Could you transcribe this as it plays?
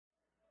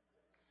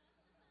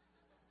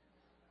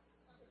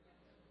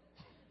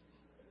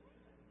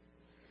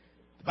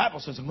Bible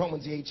says in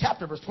Romans the 8th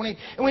chapter, verse 28,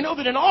 and we know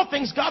that in all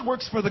things God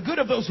works for the good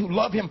of those who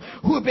love him,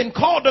 who have been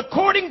called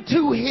according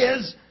to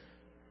his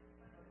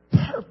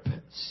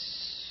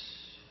purpose.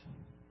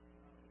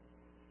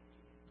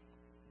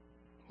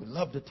 We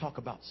love to talk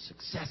about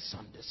success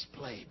on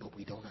display, but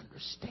we don't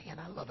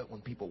understand. I love it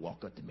when people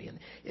walk up to me, and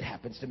it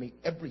happens to me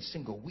every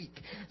single week.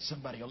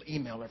 Somebody will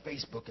email or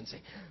Facebook and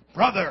say,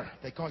 brother,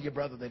 they call you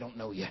brother, they don't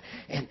know you,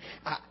 and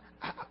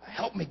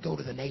help me go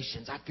to the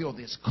nations. I feel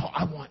this call.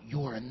 I want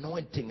your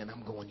anointing. And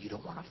I'm going, you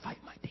don't want to fight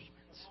my demons.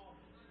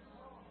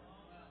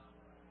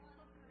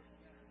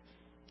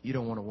 You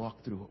don't want to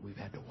walk through what we've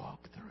had to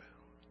walk through.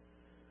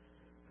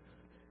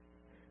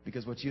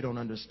 Because what you don't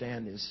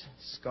understand is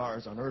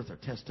scars on earth are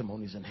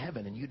testimonies in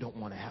heaven, and you don't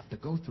want to have to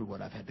go through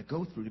what I've had to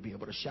go through to be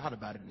able to shout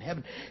about it in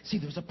heaven. See,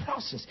 there's a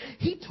process.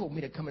 He told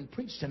me to come and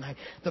preach tonight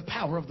the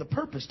power of the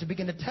purpose, to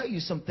begin to tell you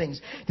some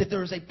things, that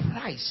there is a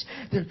price.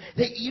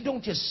 That you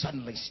don't just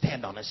suddenly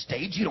stand on a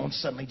stage. You don't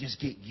suddenly just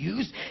get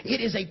used.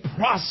 It is a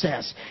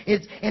process.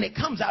 And it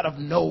comes out of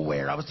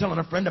nowhere. I was telling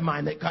a friend of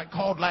mine that got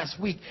called last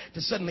week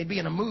to suddenly be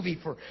in a movie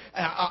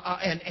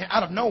and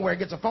out of nowhere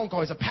gets a phone call.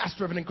 He's a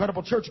pastor of an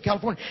incredible church in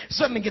California.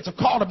 Suddenly gets a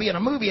call to be in a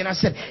movie, and I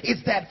said,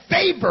 it's that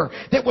favor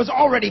that was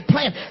already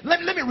planned.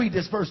 Let me read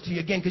this verse to you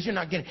again, because you're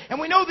not getting it. And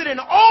we know that in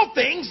all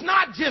things,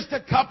 not just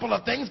a couple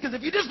of things, because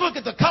if you just look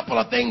at the couple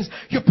of things,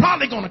 you're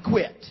probably going to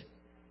quit.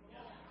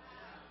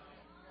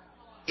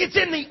 It's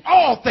in the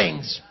all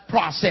things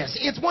process.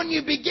 It's when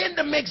you begin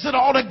to mix it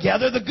all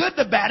together, the good,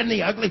 the bad, and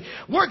the ugly,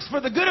 works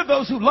for the good of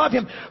those who love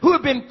him, who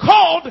have been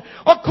called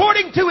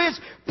according to his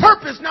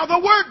purpose. Now, the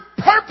word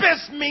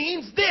purpose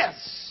means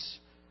this.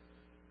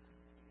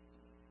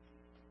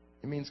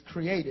 It means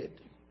created,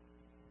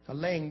 a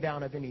laying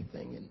down of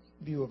anything in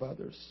view of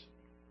others,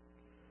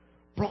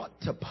 brought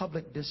to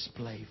public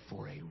display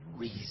for a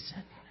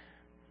reason.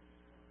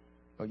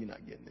 Oh, you're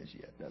not getting this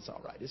yet. That's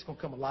all right. It's going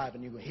to come alive,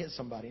 and you're going to hit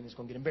somebody, and it's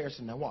going to get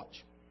embarrassing. Now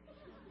watch.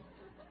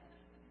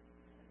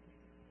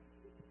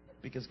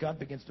 Because God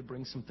begins to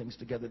bring some things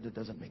together that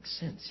doesn't make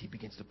sense. He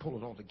begins to pull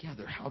it all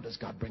together. How does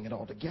God bring it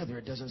all together?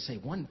 It doesn't say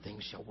one thing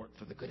shall work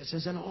for the good. It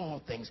says in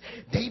all things.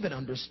 David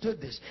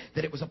understood this,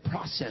 that it was a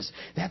process.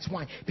 That's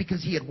why,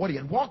 because he had what he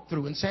had walked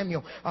through in 2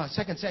 Samuel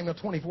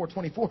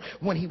 24:24,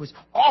 when he was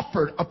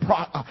offered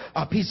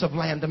a piece of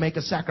land to make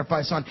a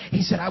sacrifice on.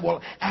 He said, I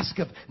will ask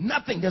of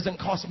nothing. Doesn't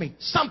cost me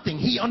something.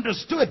 He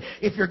understood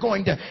if you're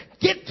going to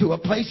get to a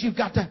place, you've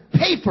got to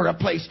pay for a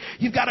place.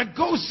 You've got to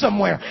go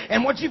somewhere.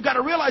 And what you've got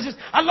to realize is,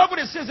 I love what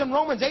it says in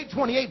Romans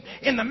 8:28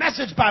 in the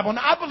Message Bible.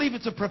 Now, I believe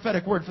it's a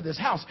prophetic word for this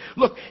house.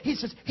 Look, he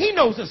says, he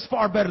knows us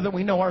far better than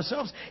we know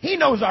ourselves. He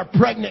knows our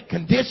pregnant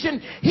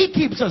condition. He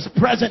keeps us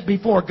present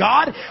before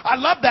God. I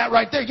love that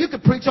right there. You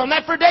could preach on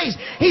that for days.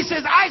 He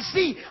says, I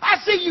see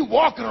you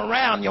walking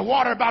around, your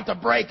water about to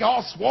break,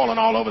 all swollen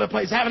all over the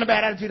place, having a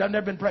bad attitude. I've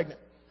never been pregnant.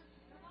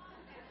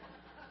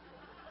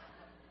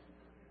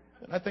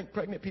 And I think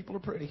pregnant people are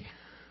pretty.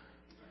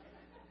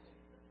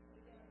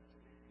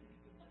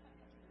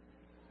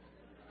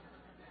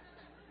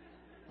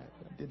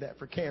 Did that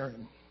for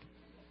Karen.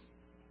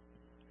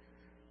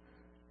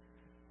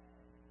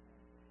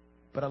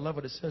 But I love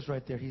what it says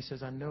right there. He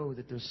says, I know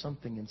that there's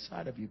something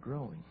inside of you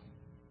growing.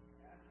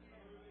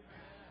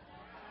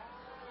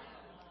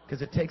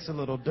 Because it takes a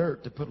little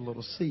dirt to put a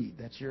little seed.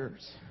 That's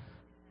yours.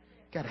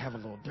 Got to have a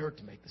little dirt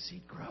to make the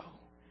seed grow.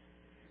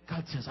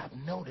 God says, I've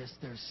noticed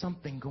there's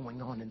something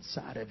going on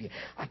inside of you.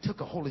 I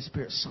took a Holy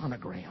Spirit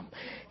sonogram,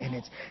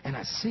 and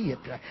I see it.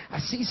 I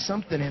see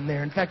something in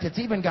there. In fact, it's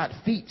even got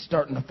feet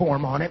starting to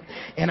form on it.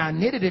 And I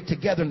knitted it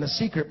together in the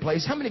secret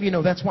place. How many of you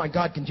know that's why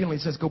God continually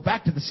says, go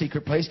back to the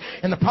secret place?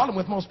 And the problem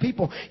with most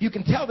people, you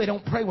can tell they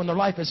don't pray when their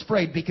life is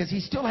frayed, because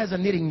he still has a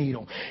knitting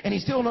needle. And he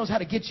still knows how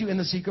to get you in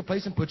the secret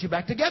place and put you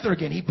back together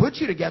again. He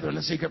puts you together in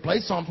the secret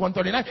place, Psalms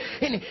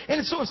 139.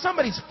 And so if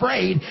somebody's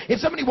frayed, if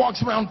somebody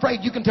walks around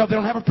frayed, you can tell they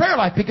don't have a prayer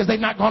life, because they've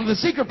not gone to the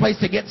secret place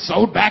to get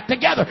sewed back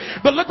together.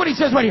 But look what he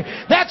says right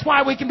here. That's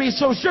why we can be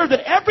so sure that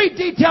every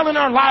detail in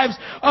our lives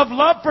of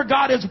love for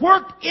God is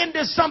worked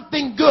into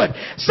something good.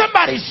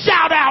 Somebody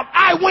shout out,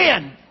 I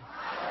win.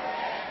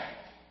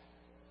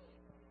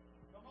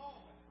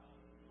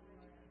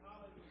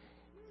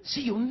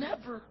 See, you'll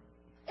never,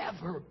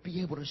 ever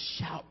be able to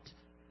shout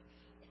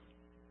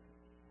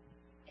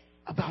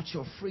about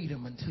your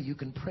freedom until you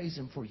can praise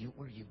him for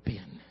where you've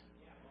been.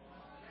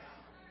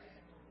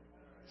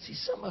 See,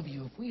 some of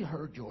you, if we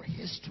heard your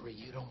history,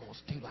 you'd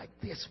almost do like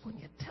this when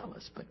you tell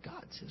us. But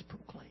God says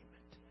proclaim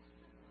it.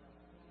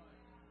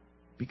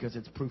 Because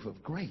it's proof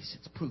of grace.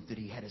 It's proof that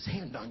he had his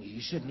hand on you.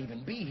 You shouldn't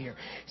even be here.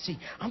 See,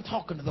 I'm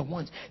talking to the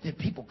ones that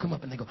people come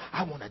up and they go,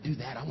 I want to do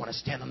that. I want to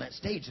stand on that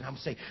stage. And I'm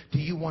saying, do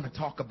you want to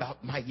talk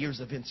about my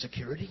years of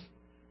insecurity?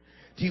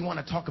 Do you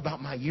want to talk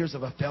about my years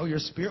of a failure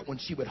spirit when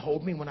she would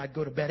hold me when I'd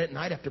go to bed at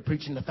night after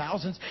preaching to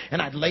thousands,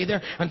 and I'd lay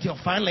there until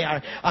finally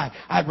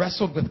I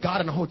wrestled with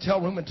God in a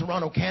hotel room in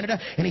Toronto, Canada,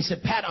 and he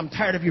said, Pat, I'm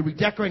tired of you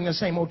redecorating the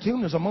same old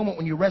tomb. There's a moment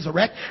when you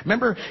resurrect.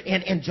 Remember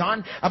in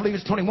John, I believe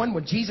it's 21,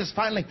 when Jesus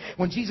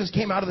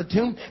came out of the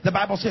tomb, the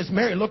Bible says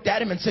Mary looked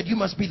at him and said, you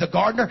must be the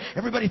gardener.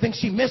 Everybody thinks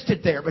she missed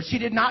it there, but she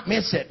did not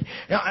miss it.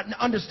 Now,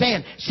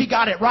 understand, she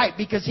got it right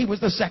because he was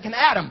the second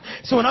Adam.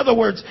 So in other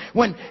words,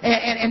 when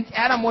and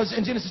Adam was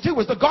in Genesis 2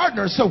 was the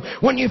gardener. So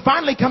when you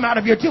finally come out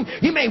of your tomb,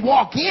 you may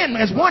walk in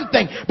as one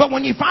thing, but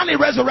when you finally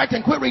resurrect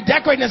and quit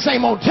redecorating the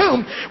same old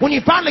tomb, when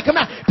you finally come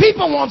out,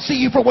 people won't see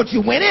you for what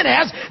you went in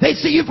as. They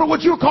see you for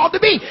what you were called to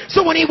be.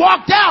 So when he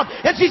walked out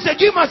and she said,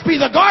 you must be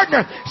the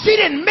gardener, she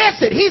didn't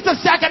miss it. He's the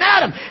second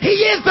Adam.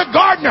 He is the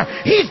gardener.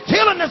 He's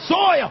tilling the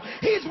soil.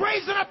 He's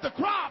raising up the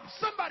crops.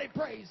 Somebody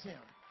praise him.